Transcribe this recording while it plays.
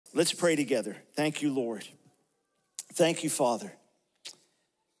Let's pray together. Thank you, Lord. Thank you, Father.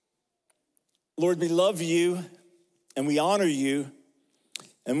 Lord, we love you and we honor you.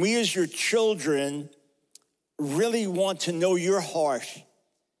 And we as your children really want to know your heart.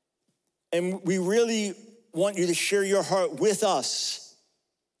 And we really want you to share your heart with us.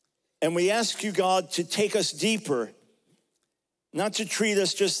 And we ask you, God, to take us deeper, not to treat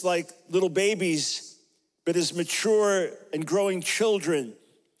us just like little babies, but as mature and growing children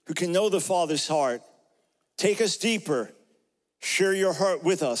who can know the Father's heart. Take us deeper. Share your heart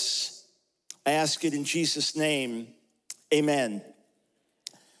with us. I ask it in Jesus' name. Amen.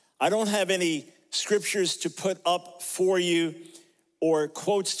 I don't have any scriptures to put up for you or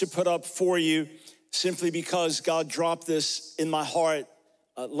quotes to put up for you simply because God dropped this in my heart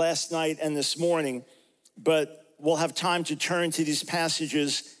last night and this morning. But we'll have time to turn to these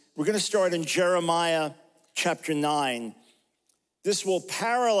passages. We're going to start in Jeremiah chapter 9. This will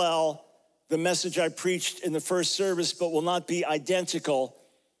parallel the message I preached in the first service, but will not be identical.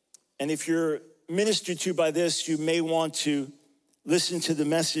 And if you're ministered to by this, you may want to listen to the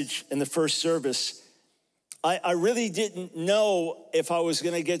message in the first service. I really didn't know if I was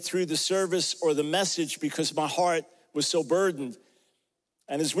going to get through the service or the message because my heart was so burdened.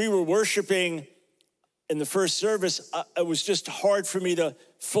 And as we were worshiping in the first service, it was just hard for me to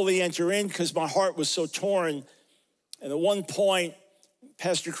fully enter in because my heart was so torn. And at one point,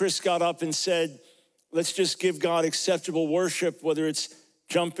 Pastor Chris got up and said, let's just give God acceptable worship, whether it's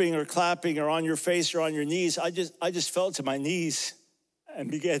jumping or clapping or on your face or on your knees. I just fell to my knees and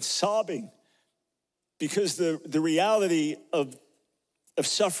began sobbing because the reality of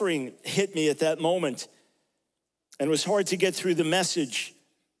suffering hit me at that moment. And it was hard to get through the message.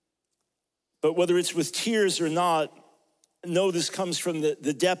 But whether it's with tears or not, know this comes from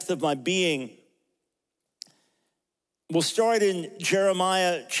the depth of my being. We'll start in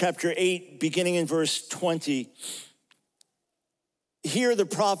Jeremiah chapter 8, beginning in verse 20. Here the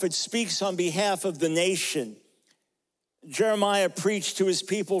prophet speaks on behalf of the nation. Jeremiah preached to his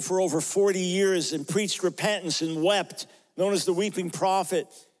people for over 40 years and preached repentance and wept, known as the weeping prophet,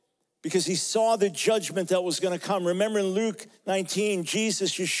 because he saw the judgment that was going to come. Remember in Luke 19,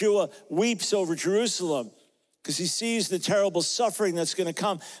 Jesus, Yeshua, weeps over Jerusalem because he sees the terrible suffering that's going to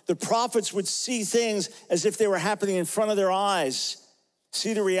come. The prophets would see things as if they were happening in front of their eyes,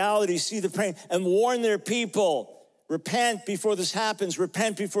 see the reality, see the pain, and warn their people, repent before this happens,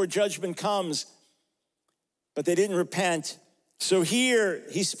 repent before judgment comes. But they didn't repent. So here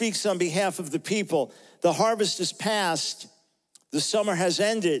he speaks on behalf of the people. The harvest is past, the summer has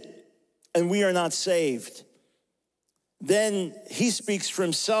ended, and we are not saved. Then he speaks for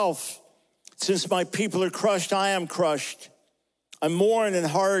himself. Since my people are crushed, I am crushed. I mourn and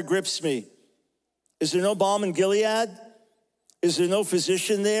horror grips me. Is there no balm in Gilead? Is there no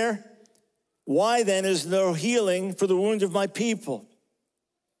physician there? Why then is there no healing for the wound of my people?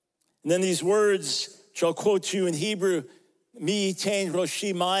 And then these words, which I'll quote to you in Hebrew, Mi yitain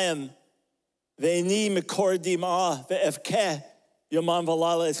roshi mayim, ve'eni mikor dim'ah, ve'efkeh yomam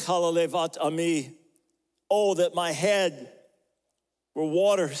v'lala et chala levat ami. Oh, that my head were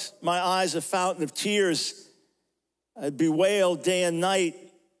waters, my eyes a fountain of tears. I'd bewail day and night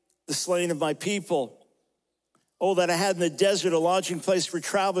the slain of my people. Oh, that I had in the desert a lodging place for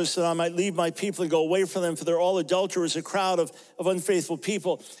travelers so that I might leave my people and go away from them, for they're all adulterers, a crowd of unfaithful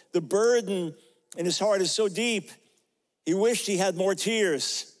people. The burden in his heart is so deep, he wished he had more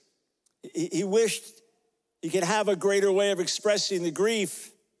tears. He wished he could have a greater way of expressing the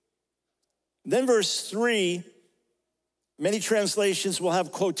grief. Then verse 3, many translations will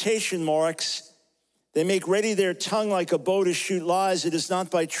have quotation marks. They make ready their tongue like a bow to shoot lies. It is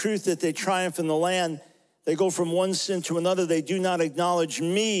not by truth that they triumph in the land. They go from one sin to another. They do not acknowledge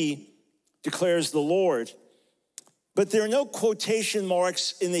me, declares the Lord. But there are no quotation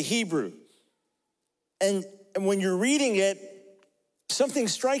marks in the Hebrew. And when you're reading it,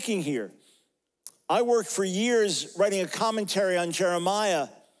 something's striking here. I worked for years writing a commentary on Jeremiah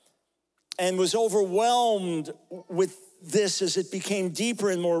and was overwhelmed with this as it became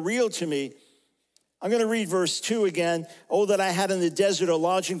deeper and more real to me. I'm going to read verse 2 again. Oh, that I had in the desert a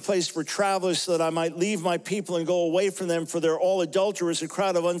lodging place for travelers so that I might leave my people and go away from them, for they're all adulterers, a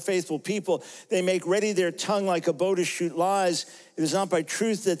crowd of unfaithful people. They make ready their tongue like a bow to shoot lies. It is not by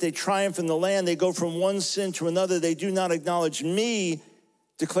truth that they triumph in the land. They go from one sin to another. They do not acknowledge me,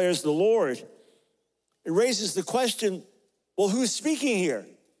 declares the Lord. It raises the question, well, who's speaking here?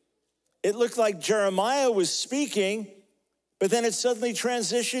 It looked like Jeremiah was speaking, but then it suddenly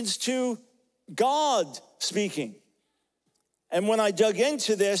transitions to God speaking. And when I dug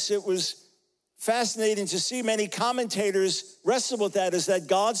into this, it was fascinating to see. Many commentators wrestle with that. Is that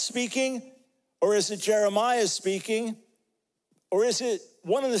God speaking? Or is it Jeremiah speaking? Or is it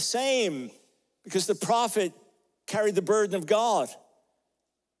one and the same? Because the prophet carried the burden of God.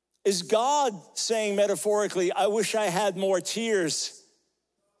 Is God saying metaphorically, I wish I had more tears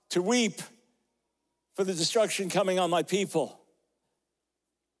to weep for the destruction coming on my people?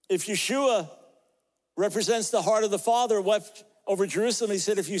 If Yeshua represents the heart of the Father, wept over Jerusalem, he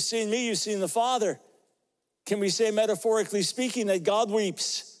said, if you've seen me, you've seen the Father. Can we say metaphorically speaking that God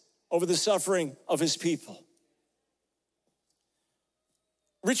weeps over the suffering of his people?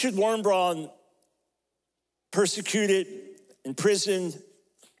 Richard Wurmbrand, persecuted, imprisoned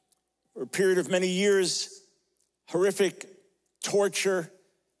for a period of many years, horrific torture.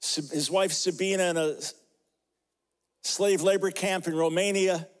 His wife Sabina in a slave labor camp in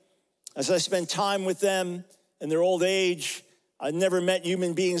Romania. As I spent time with them in their old age, I never met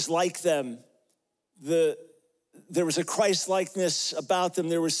human beings like them. There was a Christ-likeness about them.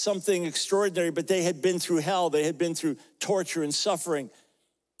 There was something extraordinary, but they had been through hell. They had been through torture and suffering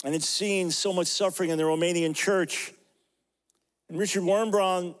and had seen so much suffering in the Romanian church. And Richard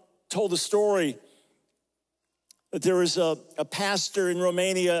Wurmbrand told a story that there was a pastor in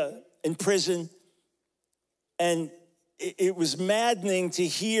Romania in prison, and it was maddening to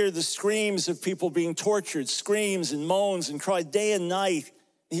hear the screams of people being tortured, screams and moans and cries day and night.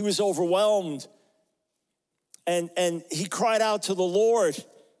 He was overwhelmed. And he cried out to the Lord.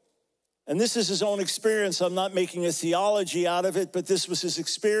 And this is his own experience. I'm not making a theology out of it, but this was his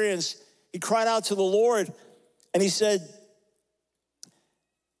experience. He cried out to the Lord, and he said,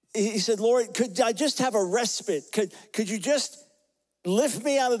 Lord, could I just have a respite? Could you just lift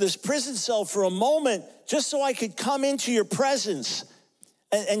me out of this prison cell for a moment, just so I could come into your presence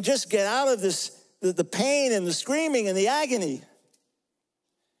and just get out of this, the pain and the screaming and the agony?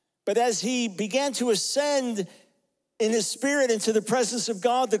 But as he began to ascend in his spirit into the presence of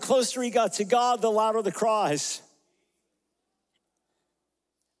God, the closer he got to God, the louder the cries.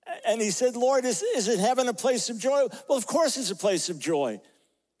 And he said, Lord, isn't heaven a place of joy? Well, of course it's a place of joy.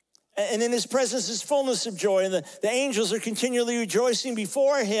 And in his presence is fullness of joy. And the angels are continually rejoicing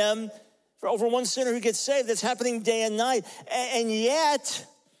before him for over one sinner who gets saved. That's happening day and night. And yet,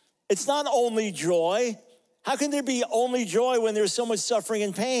 it's not only joy. How can there be only joy when there's so much suffering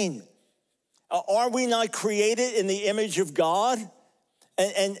and pain? Are we not created in the image of God?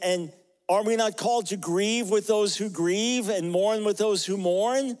 And are we not called to grieve with those who grieve and mourn with those who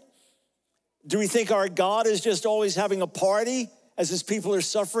mourn? Do we think our God is just always having a party as his people are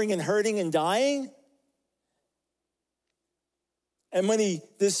suffering and hurting and dying? And when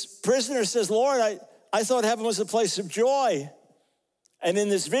this prisoner says, Lord, I thought heaven was a place of joy. And in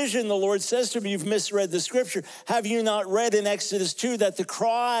this vision, the Lord says to me, you've misread the scripture. Have you not read in Exodus 2 that the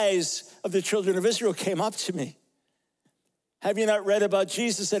cries of the children of Israel came up to me? Have you not read about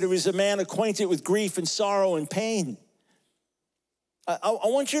Jesus, that he was a man acquainted with grief and sorrow and pain? I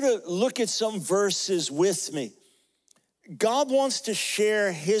want you to look at some verses with me. God wants to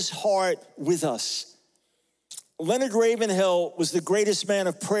share his heart with us. Leonard Ravenhill was the greatest man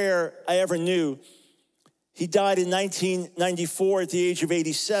of prayer I ever knew. He died in 1994 at the age of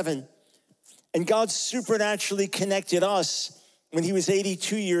 87. And God supernaturally connected us when he was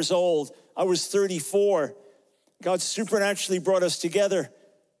 82 years old. I was 34. God supernaturally brought us together.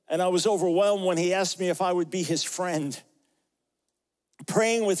 And I was overwhelmed when he asked me if I would be his friend.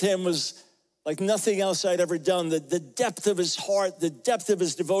 Praying with him was like nothing else I'd ever done. The depth of his heart, the depth of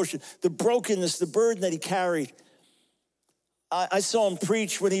his devotion, the brokenness, the burden that he carried. I saw him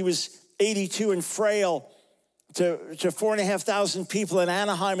preach when he was 82 and frail to 4,500 people in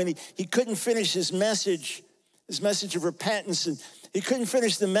Anaheim, and he couldn't finish his message of repentance, and he couldn't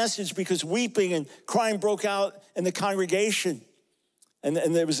finish the message because weeping and crying broke out in the congregation. And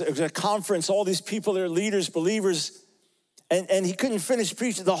there was a conference, all these people, they're leaders, believers, and he couldn't finish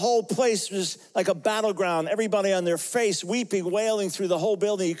preaching. The whole place was like a battleground, everybody on their face, weeping, wailing through the whole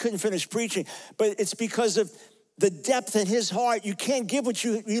building. He couldn't finish preaching, but it's because of the depth in his heart. You can't give what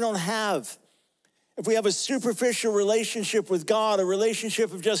you don't have. If we have a superficial relationship with God, a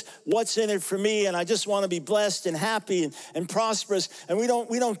relationship of just what's in it for me, and I just want to be blessed and happy and prosperous, and we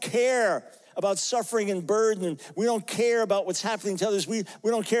don't care about suffering and burden, and we don't care about what's happening to others, we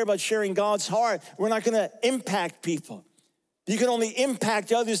don't care about sharing God's heart, we're not going to impact people. You can only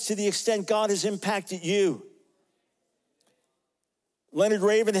impact others to the extent God has impacted you. Leonard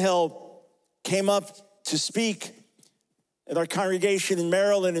Ravenhill came up to speak at our congregation in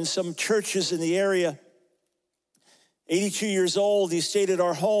Maryland and some churches in the area. 82 years old, he stayed at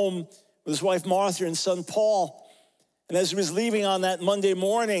our home with his wife Martha and son Paul. And as he was leaving on that Monday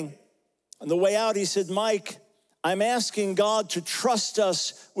morning, On the way out, he said, Mike, I'm asking God to trust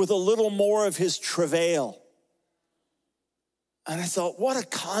us with a little more of his travail. And I thought, what a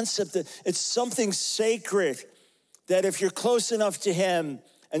concept. It's something sacred that if you're close enough to him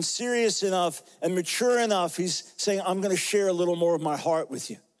and serious enough and mature enough, he's saying, I'm going to share a little more of my heart with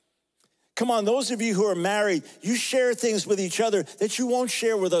you. Come on, those of you who are married, you share things with each other that you won't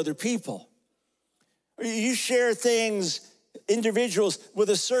share with other people. You share things, individuals, with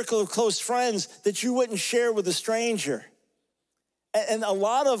a circle of close friends that you wouldn't share with a stranger. And a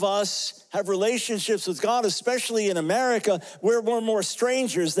lot of us have relationships with God, especially in America, where we're more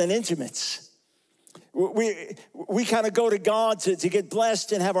strangers than intimates. We kind of go to God to get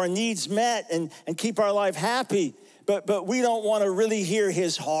blessed and have our needs met and keep our life happy, but we don't want to really hear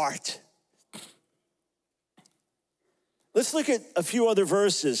his heart. Let's look at a few other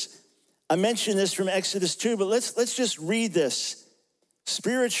verses. I mentioned this from Exodus 2, but let's just read this.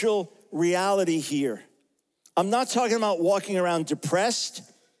 Spiritual reality here. I'm not talking about walking around depressed.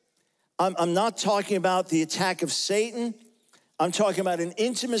 I'm not talking about the attack of Satan. I'm talking about an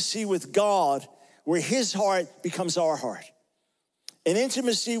intimacy with God where his heart becomes our heart. An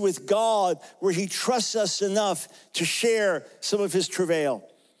intimacy with God where he trusts us enough to share some of his travail.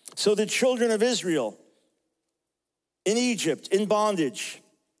 So the children of Israel in Egypt, in bondage,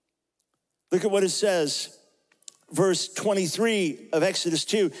 look at what it says. Verse 23 of Exodus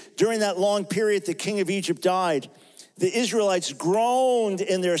 2, during that long period, the king of Egypt died. The Israelites groaned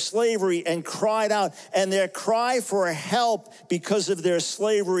in their slavery and cried out, and their cry for help because of their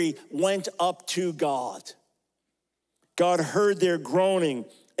slavery went up to God. God heard their groaning,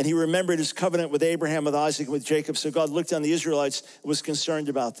 and he remembered his covenant with Abraham, with Isaac, and with Jacob. So God looked on the Israelites and was concerned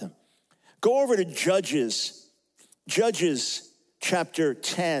about them. Go over to Judges chapter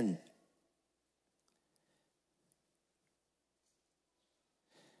 10.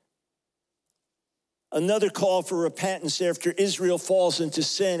 Another call for repentance after Israel falls into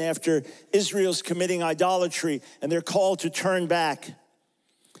sin, after Israel's committing idolatry, and they're called to turn back.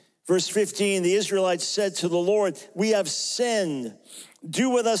 Verse 15, the Israelites said to the Lord, we have sinned. Do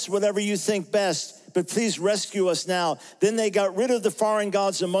with us whatever you think best, but please rescue us now. Then they got rid of the foreign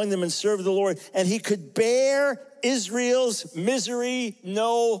gods among them and served the Lord, and he could bear Israel's misery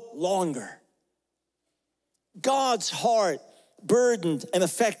no longer. God's heart burdened and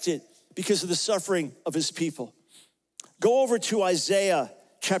affected because of the suffering of his people. Go over to Isaiah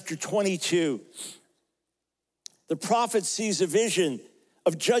chapter 22. The prophet sees a vision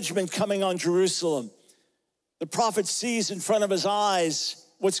of judgment coming on Jerusalem. The prophet sees in front of his eyes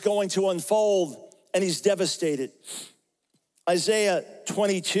what's going to unfold, and he's devastated. Isaiah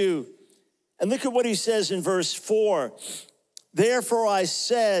 22. And look at what he says in verse 4. Therefore I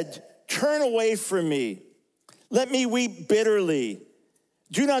said, turn away from me. Let me weep bitterly.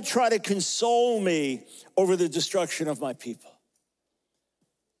 Do not try to console me over the destruction of my people.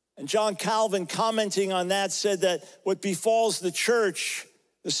 And John Calvin, commenting on that, said that what befalls the church,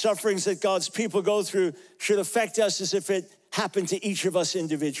 the sufferings that God's people go through, should affect us as if it happened to each of us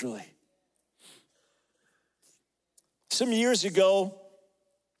individually. Some years ago,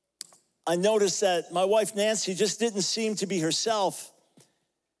 I noticed that my wife, Nancy, just didn't seem to be herself.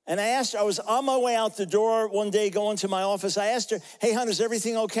 And I asked her, I was on my way out the door one day going to my office. I asked her, hey, hon, is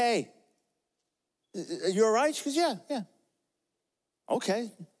everything okay? Are you all right? She goes, yeah.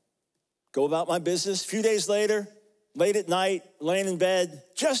 Okay. Go about my business. A few days later, late at night, laying in bed,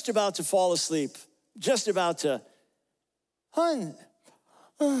 just about to fall asleep, just about to, hon,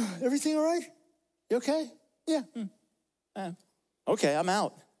 everything all right? You okay? Yeah. Okay, I'm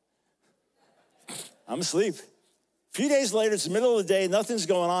out. I'm asleep. A few days later, it's the middle of the day, nothing's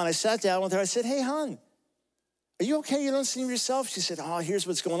going on. I sat down with her. I said, hey, hon, are you okay? You don't seem yourself? She said, oh, here's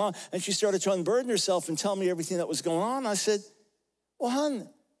what's going on. And she started to unburden herself and tell me everything that was going on. I said, well, hon,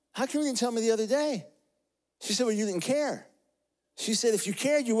 how come you didn't tell me the other day? She said, well, you didn't care. She said, if you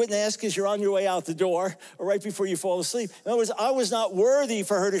cared, you wouldn't ask because you're on your way out the door or right before you fall asleep. In other words, I was not worthy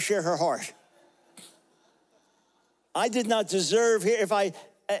for her to share her heart. I did not deserve here and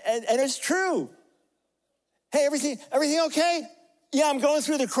it's true. Hey, everything okay? Yeah, I'm going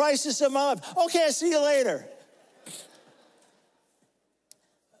through the crisis of my life. Okay, I'll see you later.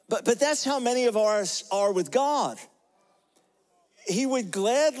 But that's how many of us are with God. He would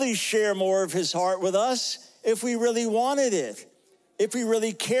gladly share more of his heart with us if we really wanted it, if we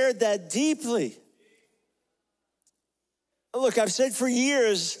really cared that deeply. Look, I've said for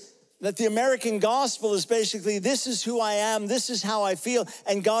years that the American gospel is basically, this is who I am, this is how I feel,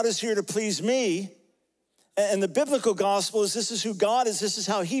 and God is here to please me. And the biblical gospel is, this is who God is, this is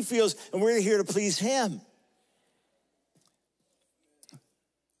how he feels, and we're here to please him.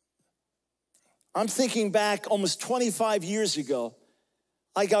 I'm thinking back almost 25 years ago,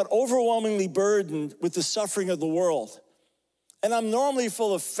 I got overwhelmingly burdened with the suffering of the world. And I'm normally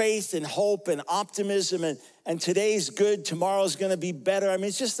full of faith and hope and optimism, and today's good, tomorrow's gonna be better. I mean,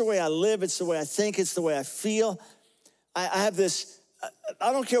 it's just the way I live, it's the way I think, it's the way I feel. I have this,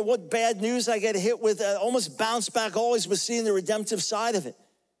 I don't care what bad news I get hit with, I almost bounce back always with seeing the redemptive side of it.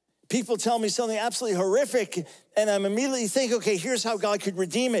 People tell me something absolutely horrific, and I'm immediately thinking, okay, here's how God could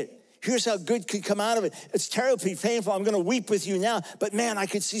redeem it. Here's how good could come out of it. It's terribly painful. I'm gonna weep with you now, but man, I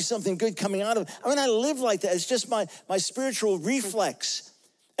could see something good coming out of it. I mean, I live like that. It's just my spiritual reflex.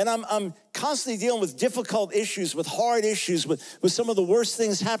 And I'm constantly dealing with difficult issues, with hard issues, with some of the worst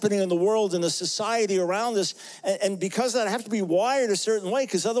things happening in the world and the society around us. And because of that, I have to be wired a certain way,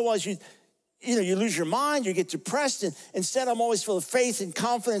 because otherwise you lose your mind, you get depressed. And instead, I'm always full of faith and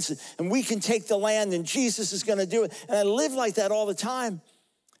confidence, and we can take the land, and Jesus is gonna do it. And I live like that all the time.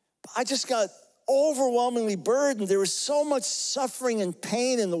 I just got overwhelmingly burdened. There was so much suffering and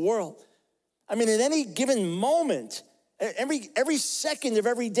pain in the world. I mean, at any given moment, every second of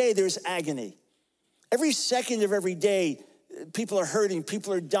every day, there's agony. Every second of every day, people are hurting,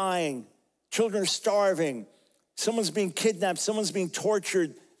 people are dying, children are starving, someone's being kidnapped, someone's being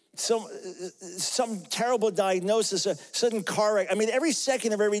tortured, some terrible diagnosis, a sudden car wreck. I mean, every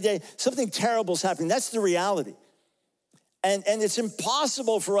second of every day, something terrible is happening. That's the reality. And it's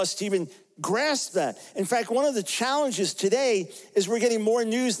impossible for us to even grasp that. In fact, one of the challenges today is we're getting more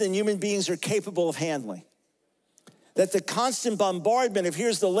news than human beings are capable of handling. That the constant bombardment of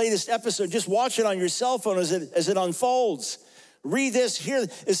here's the latest episode, just watch it on your cell phone as it unfolds. Read this, here,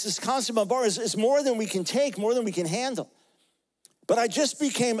 it's this constant bombardment. It's more than we can take, more than we can handle. But I just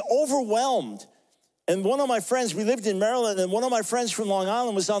became overwhelmed. And one of my friends, we lived in Maryland, and one of my friends from Long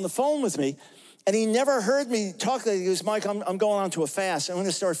Island was on the phone with me. And he never heard me talk. He goes, Mike, I'm going on to a fast. I'm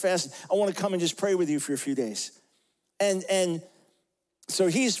gonna start fasting. I wanna come and just pray with you for a few days. And so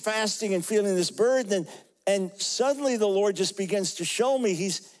he's fasting and feeling this burden. And suddenly the Lord just begins to show me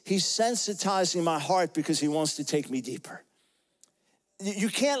he's sensitizing my heart because he wants to take me deeper. You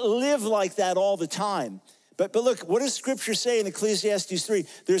can't live like that all the time. But look, what does Scripture say in Ecclesiastes 3?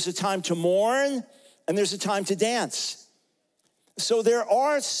 There's a time to mourn and there's a time to dance. So there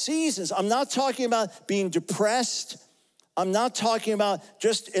are seasons. I'm not talking about being depressed. I'm not talking about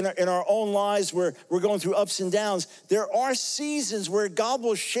just in our own lives where we're going through ups and downs. There are seasons where God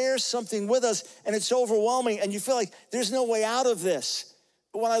will share something with us and it's overwhelming and you feel like there's no way out of this.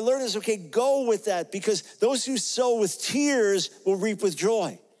 But what I learned is, okay, go with that, because those who sow with tears will reap with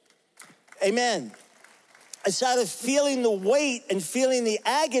joy. Amen. It's out of feeling the weight and feeling the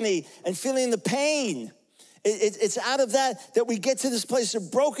agony and feeling the pain. It's out of that we get to this place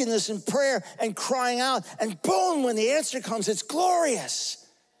of brokenness and prayer and crying out, and boom, when the answer comes, it's glorious.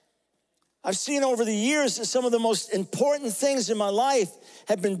 I've seen over the years that some of the most important things in my life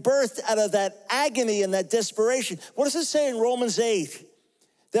have been birthed out of that agony and that desperation. What does it say in Romans 8?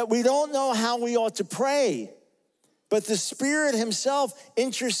 That we don't know how we ought to pray, but the Spirit himself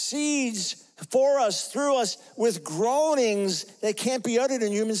intercedes for us, through us, with groanings that can't be uttered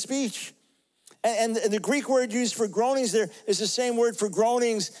in human speech. And the Greek word used for groanings there is the same word for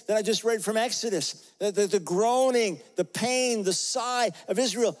groanings that I just read from Exodus. The groaning, the pain, the sigh of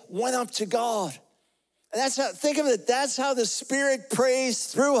Israel went up to God. And that's how, think of it, that's how the Spirit prays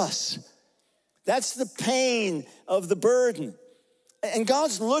through us. That's the pain of the burden. And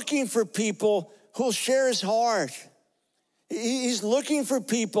God's looking for people who'll share his heart. He's looking for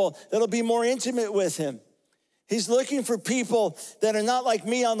people that'll be more intimate with him. He's looking for people that are not like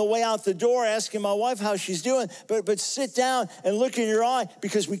me on the way out the door asking my wife how she's doing, but sit down and look in your eye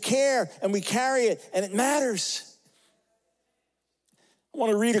because we care and we carry it and it matters. I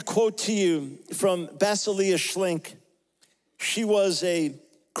want to read a quote to you from Basilia Schlink. She was a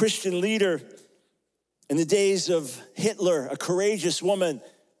Christian leader in the days of Hitler, a courageous woman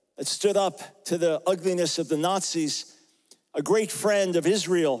that stood up to the ugliness of the Nazis, a great friend of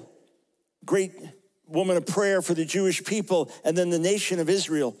Israel, great woman of prayer for the Jewish people and then the nation of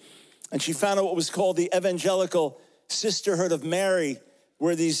Israel. And she founded what was called the Evangelical Sisterhood of Mary,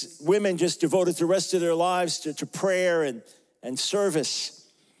 where these women just devoted the rest of their lives to prayer and service.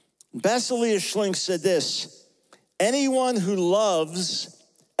 Basilia Schlink said this: anyone who loves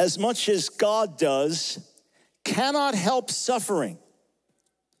as much as God does cannot help suffering.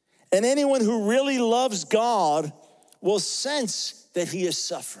 And anyone who really loves God will sense that he is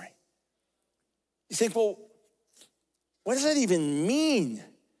suffering. You think, well, what does that even mean?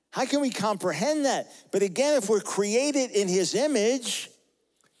 How can we comprehend that? But again, if we're created in his image,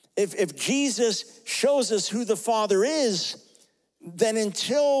 if Jesus shows us who the Father is, then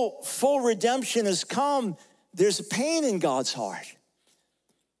until full redemption has come, there's a pain in God's heart.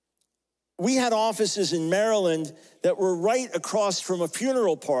 We had offices in Maryland that were right across from a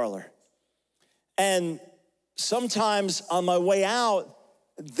funeral parlor. And sometimes on my way out,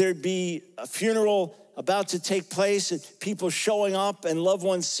 there'd be a funeral about to take place and people showing up and loved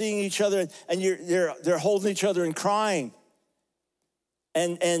ones seeing each other, and they're holding each other and crying.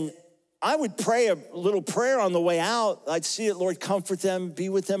 And I would pray a little prayer on the way out. I'd see it, Lord, comfort them, be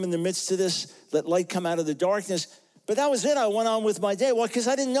with them in the midst of this, let light come out of the darkness. But that was it. I went on with my day. Well, because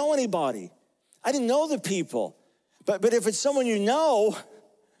I didn't know anybody. I didn't know the people. But if it's someone you know,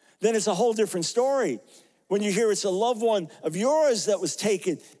 then it's a whole different story. When you hear it's a loved one of yours that was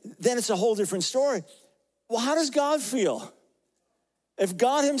taken, then it's a whole different story. Well, how does God feel? If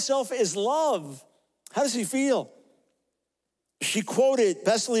God himself is love, how does he feel?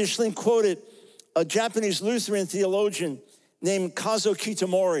 Bessel Schling quoted a Japanese Lutheran theologian named Kazuo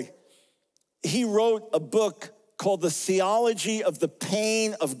Kitamori. He wrote a book called The Theology of the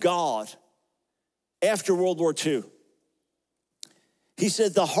Pain of God after World War II. He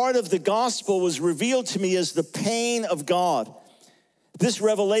said, the heart of the gospel was revealed to me as the pain of God. This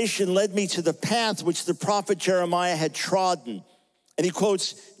revelation led me to the path which the prophet Jeremiah had trodden. And he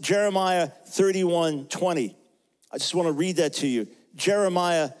quotes Jeremiah 31:20. I just want to read that to you.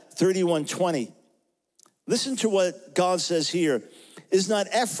 Jeremiah 31:20. Listen to what God says here. Is not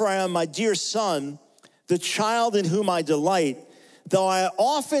Ephraim my dear son, the child in whom I delight? Though I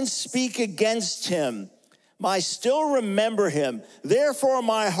often speak against him, I still remember him. Therefore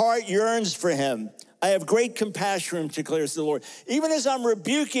my heart yearns for him. I have great compassion for him, declares the Lord. Even as I'm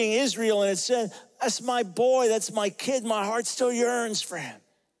rebuking Israel and it said, that's my boy, that's my kid, my heart still yearns for him.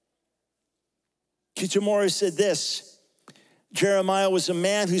 Kitamori said this, Jeremiah was a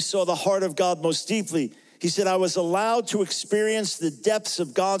man who saw the heart of God most deeply. He said, I was allowed to experience the depths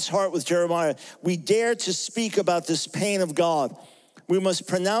of God's heart with Jeremiah. We dare to speak about this pain of God. We must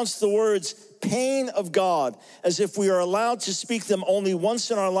pronounce the words pain of God as if we are allowed to speak them only once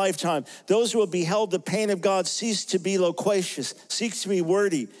in our lifetime. Those who have beheld the pain of God cease to be loquacious, seek to be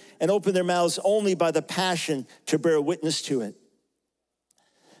wordy, and open their mouths only by the passion to bear witness to it.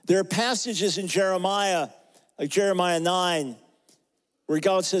 There are passages in Jeremiah, like Jeremiah 9, where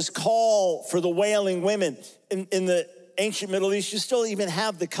God says, call for the wailing women. In the ancient Middle East, you still even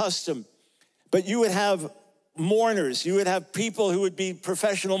have the custom, but you would have mourners. You would have people who would be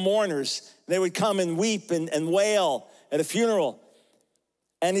professional mourners. They would come and weep and wail at a funeral.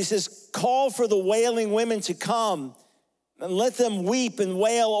 And he says, call for the wailing women to come and let them weep and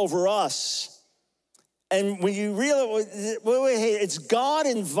wail over us. And when you realize, it's God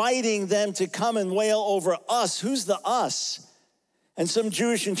inviting them to come and wail over us. Who's the us? And some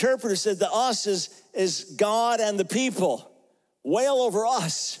Jewish interpreter said the us is God and the people. Wail over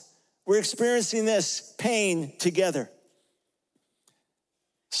us. We're experiencing this pain together.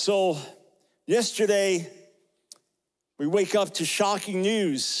 So yesterday, we wake up to shocking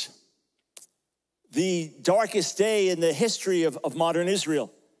news. The darkest day in the history of modern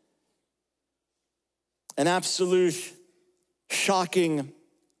Israel. An absolute shocking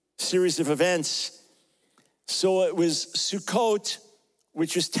series of events. So it was Sukkot,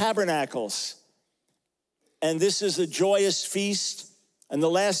 which is tabernacles. And this is a joyous feast. And the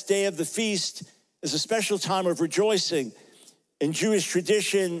last day of the feast is a special time of rejoicing. In Jewish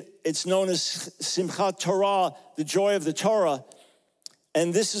tradition, it's known as Simchat Torah, the joy of the Torah.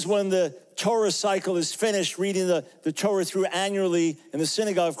 And this is when the Torah cycle is finished, reading the Torah through annually. In the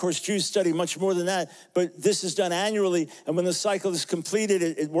synagogue, of course, Jews study much more than that, but this is done annually. And when the cycle is completed,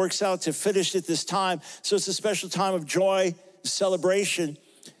 it works out to finish at this time. So it's a special time of joy, celebration.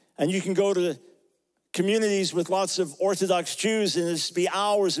 And you can go to communities with lots of Orthodox Jews, and there's be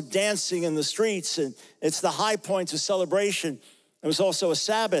hours of dancing in the streets, and it's the high point of celebration. It was also a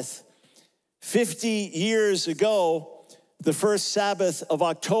Sabbath. 50 years ago, the first Sabbath of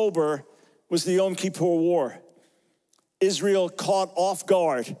October was the Yom Kippur War. Israel caught off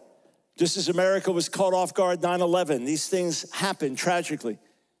guard, just as America was caught off guard 9/11. These things happened tragically.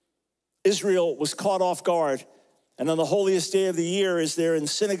 Israel was caught off guard, and on the holiest day of the year, as they're in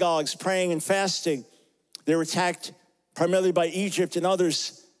synagogues praying and fasting, they were attacked primarily by Egypt and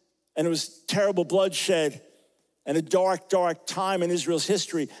others, and it was terrible bloodshed and a dark, dark time in Israel's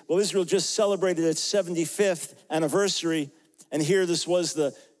history. Well, Israel just celebrated its 75th anniversary, and here this was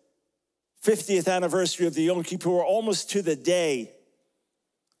the 50th anniversary of the Yom Kippur, almost to the day.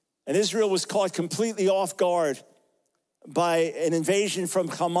 And Israel was caught completely off guard by an invasion from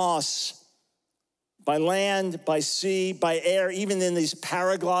Hamas, by land, by sea, by air, even in these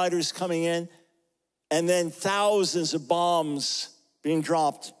paragliders coming in. and then thousands of bombs being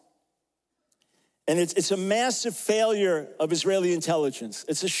dropped. And it's a massive failure of Israeli intelligence.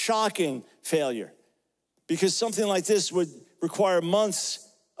 It's a shocking failure because something like this would require months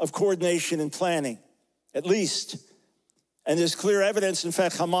of coordination and planning, at least. And there's clear evidence. In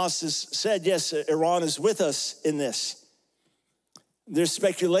fact, Hamas has said, yes, Iran is with us in this. There's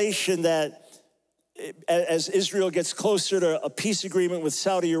speculation that as Israel gets closer to a peace agreement with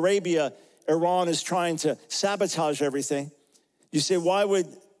Saudi Arabia, Iran is trying to sabotage everything. You say, why would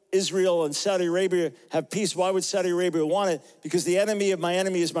Israel and Saudi Arabia have peace? Why would Saudi Arabia want it? Because the enemy of my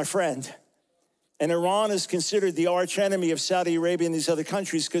enemy is my friend. And Iran is considered the arch enemy of Saudi Arabia and these other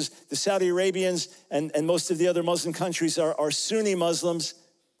countries because the Saudi Arabians and most of the other Muslim countries are Sunni Muslims,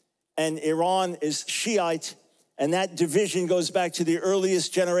 and Iran is Shiite, and that division goes back to the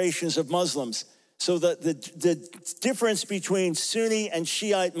earliest generations of Muslims. So the difference between Sunni and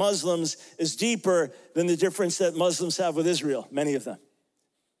Shiite Muslims is deeper than the difference that Muslims have with Israel, many of them.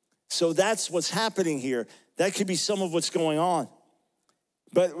 So that's what's happening here. That could be some of what's going on.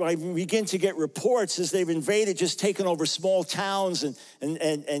 But I begin to get reports as they've invaded, just taken over small towns and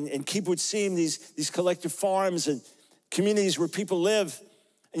kibbutzim, these collective farms and communities where people live.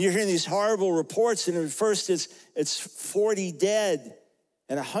 And you're hearing these horrible reports, and at first it's 40 dead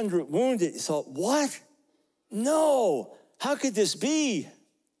and 100 wounded. You thought, what? No, how could this be?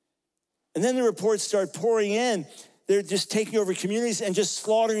 And then the reports start pouring in. They're just taking over communities and just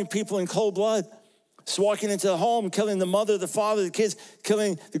slaughtering people in cold blood. Just walking into the home, killing the mother, the father, the kids,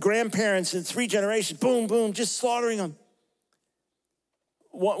 killing the grandparents in 3 generations. Boom, boom, just slaughtering them.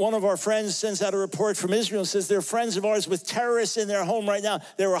 One of our friends sends out a report from Israel and says they're friends of ours with terrorists in their home right now.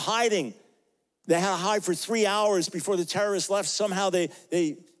 They were hiding. They had to hide for 3 hours before the terrorists left. Somehow they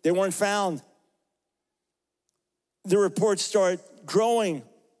weren't found. The reports start growing.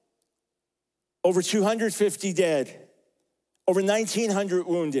 Over 250 dead. Over 1,900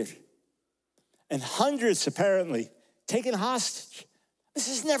 wounded. And hundreds, apparently, taken hostage. This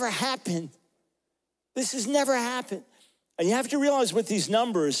has never happened. This has never happened. And you have to realize with these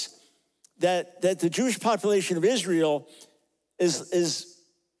numbers that the Jewish population of Israel is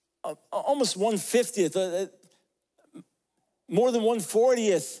almost 1/50th, more than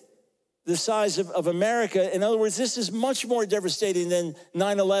 1/40th the size of America. In other words, this is much more devastating than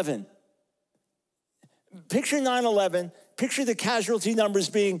 9/11. Picture 9/11. Picture the casualty numbers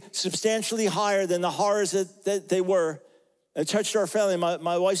being substantially higher than the horrors that they were. It touched our family.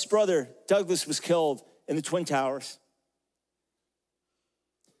 My wife's brother, Douglas, was killed in the Twin Towers.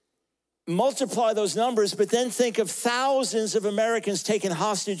 Multiply those numbers, but then think of thousands of Americans taken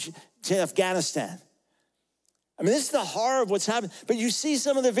hostage to Afghanistan. I mean, this is the horror of what's happened. But you see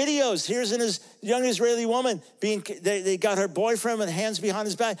some of the videos. Here's a young Israeli woman they got her boyfriend with hands behind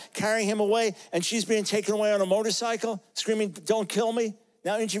his back, carrying him away, and she's being taken away on a motorcycle, screaming, "Don't kill me."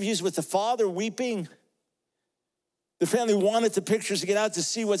 Now interviews with the father, weeping. The family wanted the pictures to get out to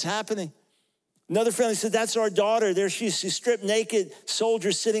see what's happening. Another family said, "That's our daughter." There she's stripped naked,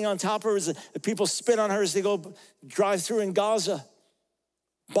 soldiers sitting on top of her. The people spit on her as they go drive through in Gaza.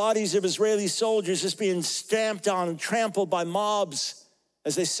 Bodies of Israeli soldiers just being stamped on and trampled by mobs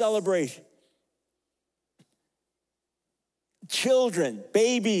as they celebrate. Children,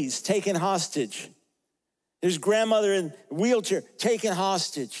 babies taken hostage. There's grandmother in a wheelchair taken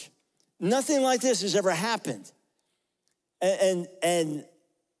hostage. Nothing like this has ever happened. And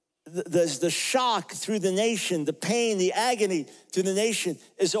the shock through the nation, the pain, the agony to the nation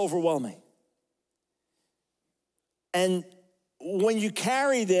is overwhelming. And when you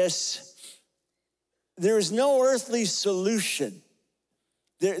carry this, there is no earthly solution.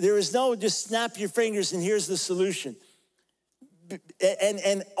 There is no just snap your fingers and here's the solution.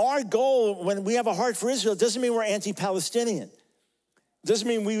 And our goal when we have a heart for Israel doesn't mean we're anti-Palestinian. Doesn't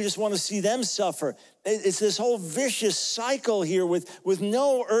mean we just want to see them suffer. It's this whole vicious cycle here with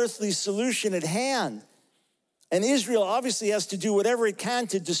no earthly solution at hand. And Israel obviously has to do whatever it can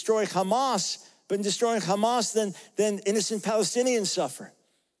to destroy Hamas. But in destroying Hamas, then innocent Palestinians suffer.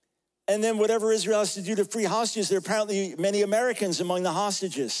 And then whatever Israel has to do to free hostages, there are apparently many Americans among the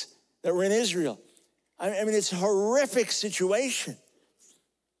hostages that were in Israel. I mean, it's a horrific situation.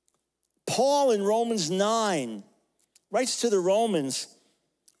 Paul in Romans 9 writes to the Romans,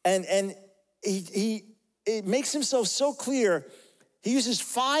 and he makes himself so clear. He uses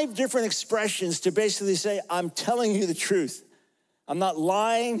 5 different expressions to basically say, I'm telling you the truth. I'm not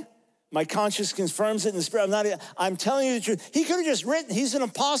lying. My conscience confirms it in the spirit. I'm telling you the truth. He could have just written. He's an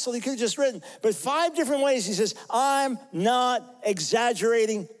apostle. He could have just written. But 5 different ways he says, I'm not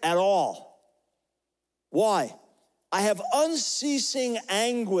exaggerating at all. Why? I have unceasing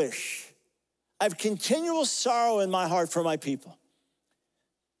anguish. I have continual sorrow in my heart for my people.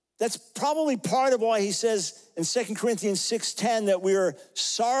 That's probably part of why he says in 2 Corinthians 6:10 that we are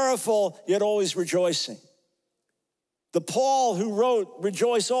sorrowful yet always rejoicing. The Paul who wrote,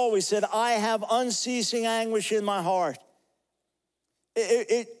 rejoice always, said, I have unceasing anguish in my heart.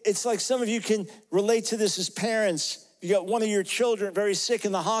 It's like some of you can relate to this as parents. You got one of your children very sick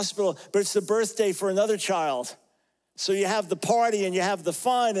in the hospital, but it's the birthday for another child. So you have the party and you have the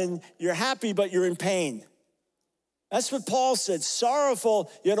fun and you're happy, but you're in pain. That's what Paul said,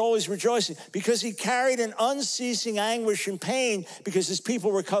 sorrowful yet always rejoicing, because he carried an unceasing anguish and pain because his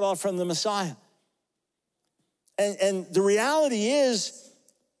people were cut off from the Messiah. And the reality is,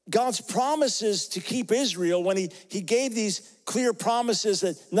 God's promises to keep Israel, when he gave these clear promises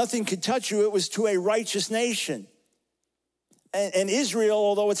that nothing could touch you, it was to a righteous nation. And Israel,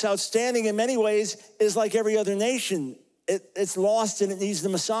 although it's outstanding in many ways, is like every other nation. It's lost and it needs the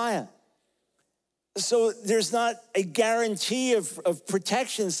Messiah. So there's not a guarantee of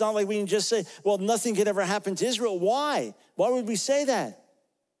protection. It's not like we can just say, well, nothing could ever happen to Israel. Why? Why would we say that?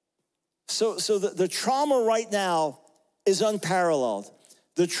 So the trauma right now is unparalleled.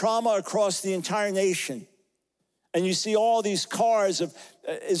 The trauma across the entire nation. And you see all these cars of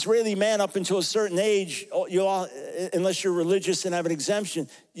Israeli men up until a certain age, unless you're religious and have an exemption,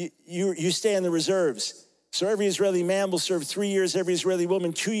 you stay in the reserves. So every Israeli man will serve 3 years, every Israeli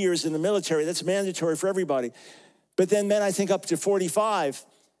woman 2 years in the military. That's mandatory for everybody. But then men, I think up to 45,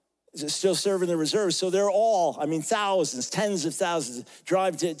 still serve in the reserves. So they're all, thousands, tens of thousands,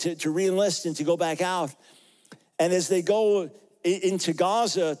 drive to re-enlist and to go back out. And as they go into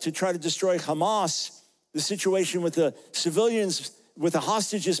Gaza to try to destroy Hamas, the situation with the civilians, with the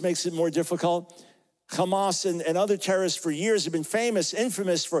hostages makes it more difficult. Hamas and other terrorists for years have been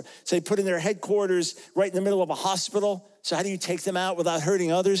infamous for, say, putting their headquarters right in the middle of a hospital. So how do you take them out without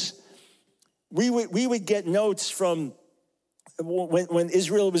hurting others? We would get notes from when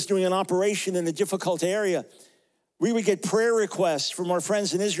Israel was doing an operation in a difficult area. We would get prayer requests from our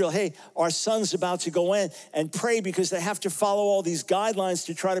friends in Israel. Hey, our son's about to go in, and pray because they have to follow all these guidelines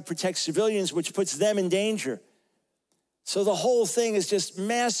to try to protect civilians, which puts them in danger. So the whole thing is just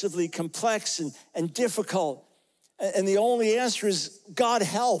massively complex and difficult. And the only answer is God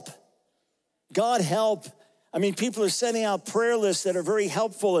help. God help. People are sending out prayer lists that are very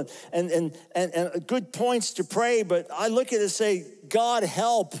helpful and good points to pray, but I look at it and say, God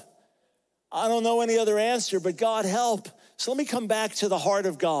help. I don't know any other answer, but God help. So let me come back to the heart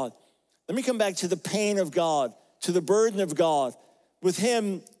of God. Let me come back to the pain of God, to the burden of God, with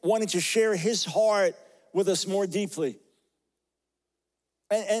him wanting to share his heart with us more deeply.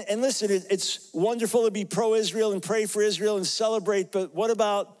 And listen, it's wonderful to be pro-Israel and pray for Israel and celebrate, but what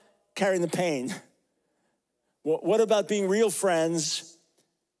about carrying the pain? What about being real friends?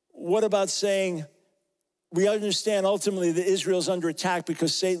 What about saying, we understand ultimately that Israel's under attack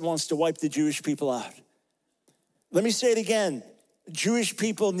because Satan wants to wipe the Jewish people out. Let me say it again. Jewish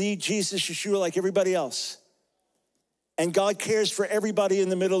people need Jesus, Yeshua, like everybody else. And God cares for everybody in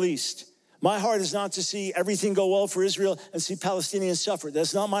the Middle East. My heart is not to see everything go well for Israel and see Palestinians suffer.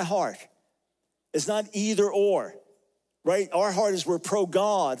 That's not my heart. It's not either or, right? Our heart is we're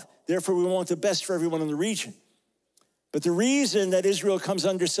pro-God. Therefore, we want the best for everyone in the region. But the reason that Israel comes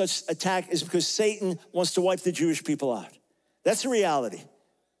under such attack is because Satan wants to wipe the Jewish people out. That's the reality.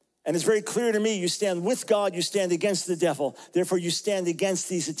 And it's very clear to me, you stand with God, you stand against the devil. Therefore, you stand against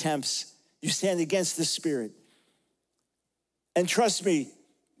these attempts. You stand against the spirit. And trust me,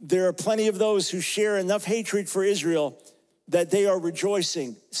 there are plenty of those who share enough hatred for Israel that they are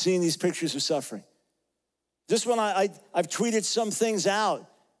rejoicing seeing these pictures of suffering. Just when I've tweeted some things out,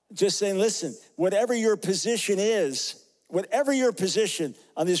 just saying, listen, whatever your position is, whatever your position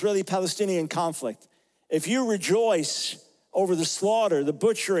on the Israeli-Palestinian conflict, if you rejoice over the slaughter, the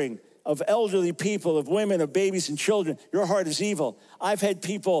butchering of elderly people, of women, of babies and children, your heart is evil. I've had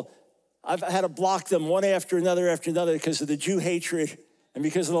to block them one after another because of the Jew hatred and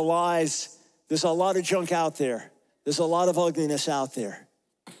because of the lies. There's a lot of junk out there. There's a lot of ugliness out there.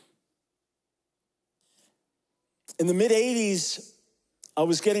 In the mid-'80s, I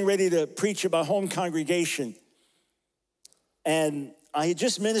was getting ready to preach at my home congregation, and I had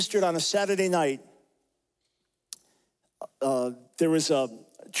just ministered on a Saturday night. There was a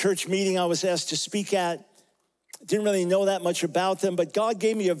church meeting I was asked to speak at. Didn't really know that much about them, but God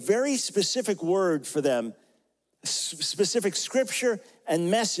gave me a very specific word for them, specific scripture and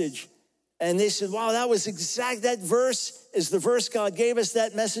message. And they said, wow, that verse is the verse God gave us.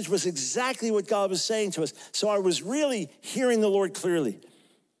 That message was exactly what God was saying to us. So I was really hearing the Lord clearly.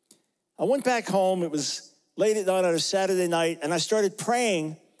 I went back home. It was late at night on a Saturday night, and I started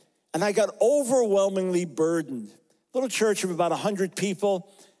praying. And I got overwhelmingly burdened. Little church of about 100 people.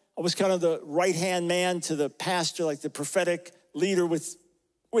 I was kind of the right-hand man to the pastor, like the prophetic leader with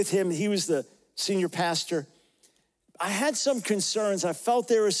him. He was the senior pastor. I had some concerns. I felt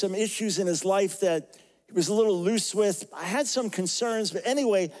there were some issues in his life that he was a little loose with. I had some concerns, but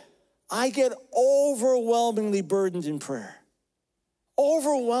anyway, I get overwhelmingly burdened in prayer.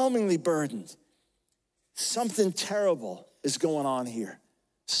 Overwhelmingly burdened. Something terrible is going on here.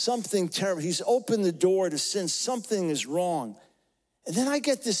 Something terrible. He's opened the door to sin. Something is wrong. And then I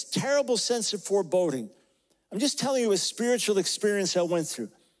get this terrible sense of foreboding. I'm just telling you a spiritual experience I went through.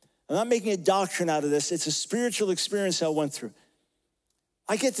 I'm not making a doctrine out of this. It's a spiritual experience I went through.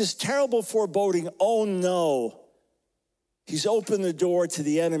 I get this terrible foreboding. Oh no, he's opened the door to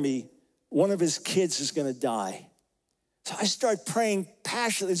the enemy. One of his kids is going to die. So I start praying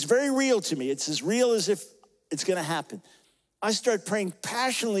passionately. It's very real to me. It's as real as if it's going to happen. I start praying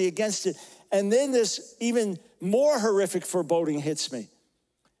passionately against it. And then this even more horrific foreboding hits me.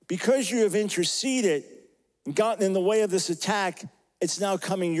 Because you have interceded and gotten in the way of this attack, it's now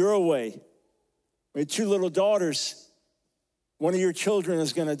coming your way. We had 2 little daughters. One of your children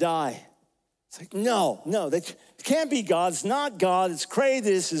is going to die. It's like, no, that can't be God. It's not God. It's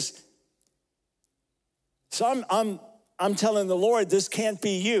crazy. So I'm telling the Lord, this can't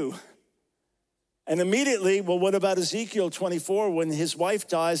be you. And immediately, well, what about Ezekiel 24, when his wife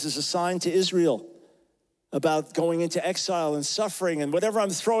dies as a sign to Israel about going into exile and suffering, and whatever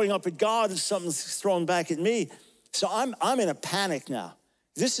I'm throwing up at God is something thrown back at me. So I'm in a panic now.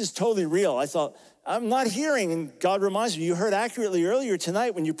 This is totally real. I thought, I'm not hearing, and God reminds me, you heard accurately earlier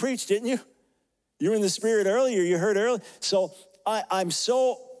tonight when you preached, didn't you? You were in the Spirit earlier, you heard earlier. So I'm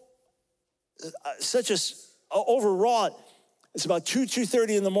overwrought. It's about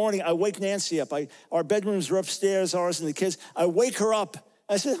 2:30 in the morning. I wake Nancy up. Our bedrooms are upstairs, ours and the kids. I wake her up.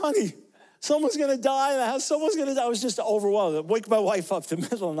 I said, honey, someone's going to die in the house. Someone's going to die. I was just overwhelmed. I wake my wife up in the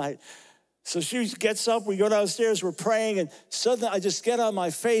middle of the night. So she gets up. We go downstairs. We're praying. And suddenly I just get on my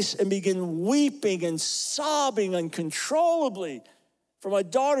face and begin weeping and sobbing uncontrollably for my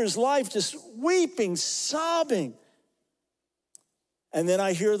daughter's life, just weeping, sobbing. And then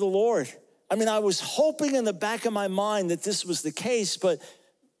I hear the Lord. I mean, I was hoping in the back of my mind that this was the case, but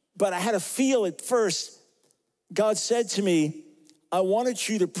I had to feel it first. God said to me, I wanted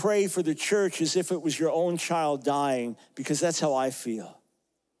you to pray for the church as if it was your own child dying, because that's how I feel.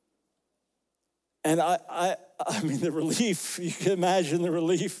 And I mean, the relief, you can imagine the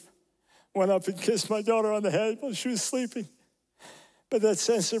relief. Went up and kissed my daughter on the head while she was sleeping. But that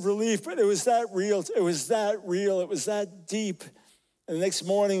sense of relief, but it was that real. It was that real. It was that deep. And the next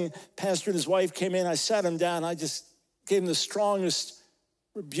morning, Pastor and his wife came in. I sat him down. I just gave him the strongest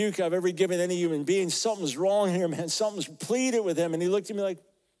rebuke I've ever given any human being. Something's wrong here, man. Something's pleaded with him. And he looked at me like,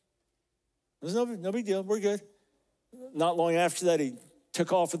 there's no big deal. We're good. Not long after that, he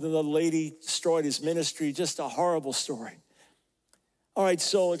took off with another lady, destroyed his ministry. Just a horrible story. All right,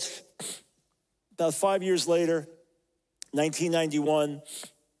 so it's about 5 years later, 1991.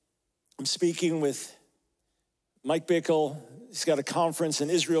 I'm speaking with Mike Bickle. He's got a conference, an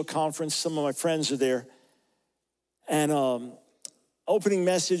Israel conference. Some of my friends are there. And opening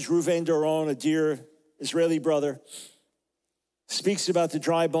message, Reuven Doron, a dear Israeli brother, speaks about the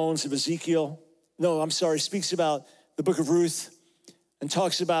dry bones of Ezekiel. Speaks about the book of Ruth and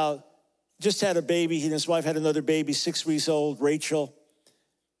talks about, just had a baby. He and his wife had another baby, 6 weeks old, Rachel.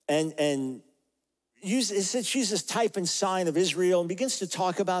 And it said she's this type and sign of Israel, and begins to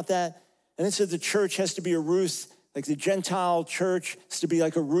talk about that. And it said the church has to be a Ruth, like the Gentile church is to be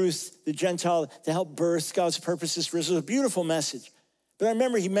like a Ruth, the Gentile, to help birth God's purposes for Israel. It's a beautiful message. But I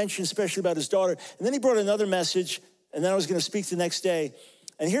remember he mentioned especially about his daughter. And then he brought another message, and then I was going to speak the next day.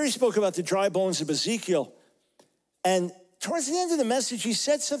 And here he spoke about the dry bones of Ezekiel. And towards the end of the message, he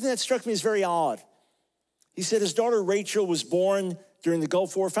said something that struck me as very odd. He said his daughter Rachel was born during the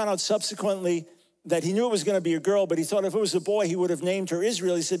Gulf War, found out subsequently that he knew it was going to be a girl, but he thought if it was a boy, he would have named her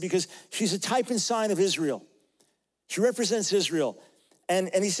Israel. He said, because she's a type and sign of Israel. She represents Israel. And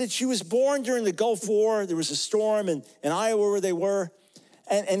he said she was born during the Gulf War. There was a storm in Iowa where they were.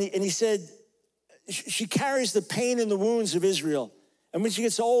 And he said she carries the pain and the wounds of Israel. And when she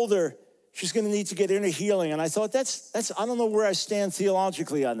gets older, she's going to need to get inner healing. And I thought, that's I don't know where I stand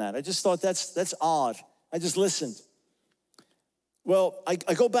theologically on that. I just thought that's odd. I just listened. Well,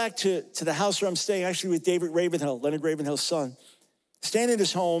 I go back to the house where I'm staying, actually with David Ravenhill, Leonard Ravenhill's son. Staying in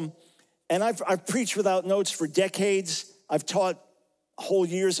his home. And I've preached without notes for decades. I've taught whole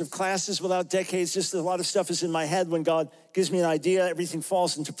years of classes without decades. Just a lot of stuff is in my head. When God gives me an idea, everything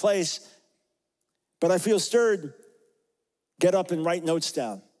falls into place. But I feel stirred, get up and write notes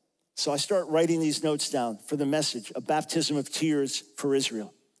down. So I start writing these notes down for the message, a baptism of tears for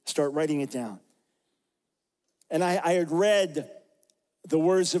Israel. Start writing it down. And I had read the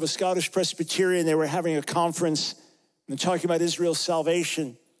words of a Scottish Presbyterian. They were having a conference and talking about Israel's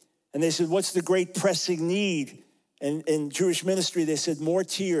salvation. And they said, what's the great pressing need? And in Jewish ministry, they said, more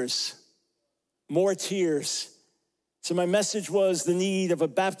tears, more tears. So my message was the need of a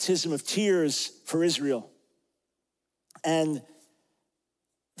baptism of tears for Israel. And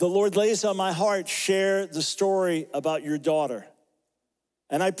the Lord lays on my heart, share the story about your daughter.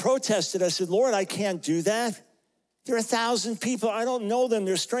 And I protested. I said, Lord, I can't do that. There are 1,000 people. I don't know them.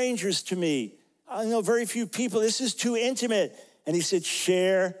 They're strangers to me. I know very few people. This is too intimate. And he said,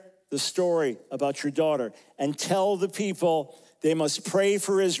 share the story about your daughter and tell the people they must pray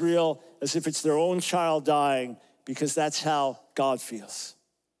for Israel as if it's their own child dying, because that's how God feels.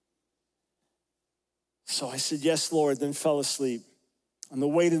 So I said, yes, Lord, then fell asleep. On the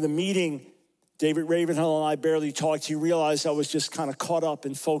way to the meeting, David Ravenhill and I barely talked. He realized I was just kind of caught up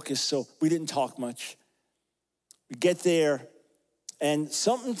and focused, so we didn't talk much. We get there, and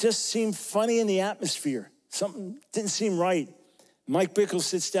something just seemed funny in the atmosphere. Something didn't seem right. Mike Bickle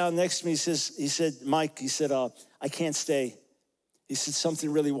sits down next to me. He said, Mike, I can't stay. He said,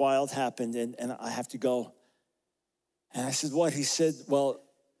 something really wild happened, and I have to go. And I said, what? He said, well,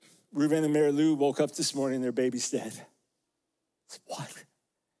 Reuven and Mary Lou woke up this morning, their baby's dead. I said, what?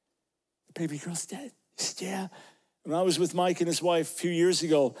 The baby girl's dead? He said, yeah. When I was with Mike and his wife a few years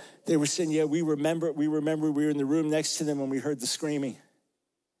ago, they were saying, yeah, we remember we were in the room next to them when we heard the screaming.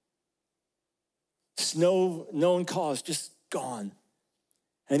 Just no known cause, just gone.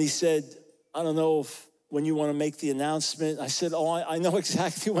 And he said, I don't know when you want to make the announcement. I said, I know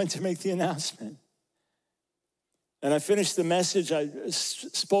exactly when to make the announcement. And I finished the message. I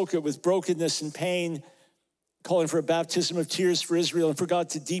spoke it with brokenness and pain, calling for a baptism of tears for Israel and for God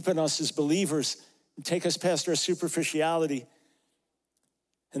to deepen us as believers and take us past our superficiality.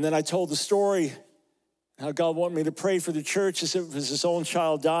 And then I told the story, how God wanted me to pray for the church as if it was his own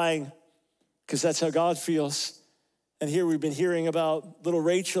child dying, because that's how God feels. And here we've been hearing about little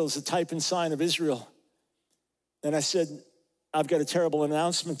Rachel as a type and sign of Israel. And I said, I've got a terrible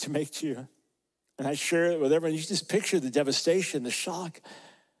announcement to make to you. And I share it with everyone. You just picture the devastation, the shock.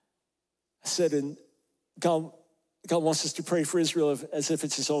 I said, and God wants us to pray for Israel as if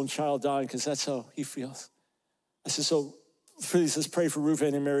it's his own child dying, because that's how he feels. I said, so please, let's pray for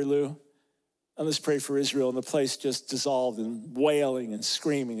Reuven and Mary Lou. And let's pray for Israel. And the place just dissolved in wailing and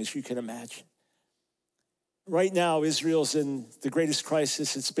screaming, as you can imagine. Right now, Israel's in the greatest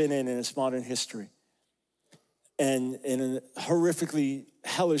crisis it's been in its modern history. And in a horrifically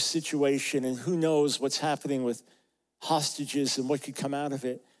hellish situation, and who knows what's happening with hostages and what could come out of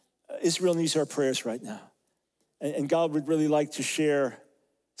it. Israel needs our prayers right now. And God would really like to share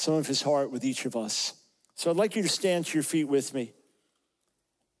some of his heart with each of us. So I'd like you to stand to your feet with me.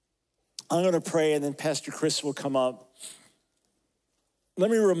 I'm going to pray, and then Pastor Chris will come up. Let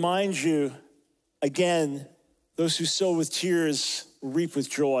me remind you, again, those who sow with tears will reap with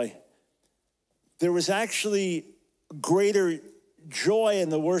joy. There was actually greater joy in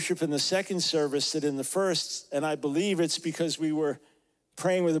the worship in the second service than in the first, and I believe it's because we were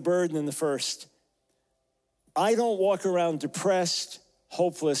praying with a burden in the first. I don't walk around depressed,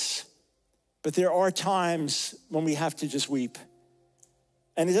 hopeless, but there are times when we have to just weep.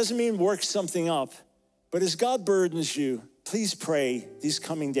 And it doesn't mean work something up, but as God burdens you, please pray these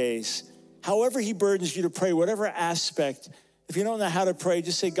coming days. However he burdens you to pray, whatever aspect. If you don't know how to pray,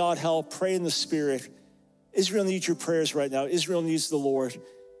 just say, God, help. Pray in the Spirit. Israel needs your prayers right now. Israel needs the Lord.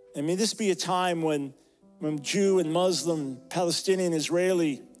 I mean, this be a time when Jew and Muslim, Palestinian,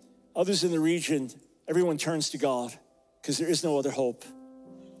 Israeli, others in the region, everyone turns to God because there is no other hope.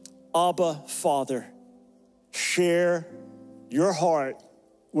 Abba, Father, share your heart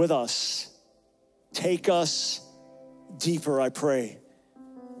with us. Take us deeper, I pray.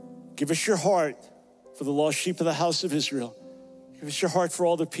 Give us your heart for the lost sheep of the house of Israel. Give us your heart for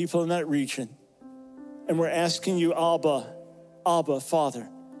all the people in that region. And we're asking you, Abba, Father,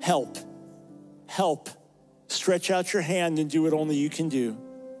 help. Stretch out your hand and do what only you can do.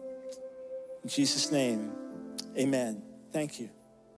 In Jesus' name, amen. Thank you.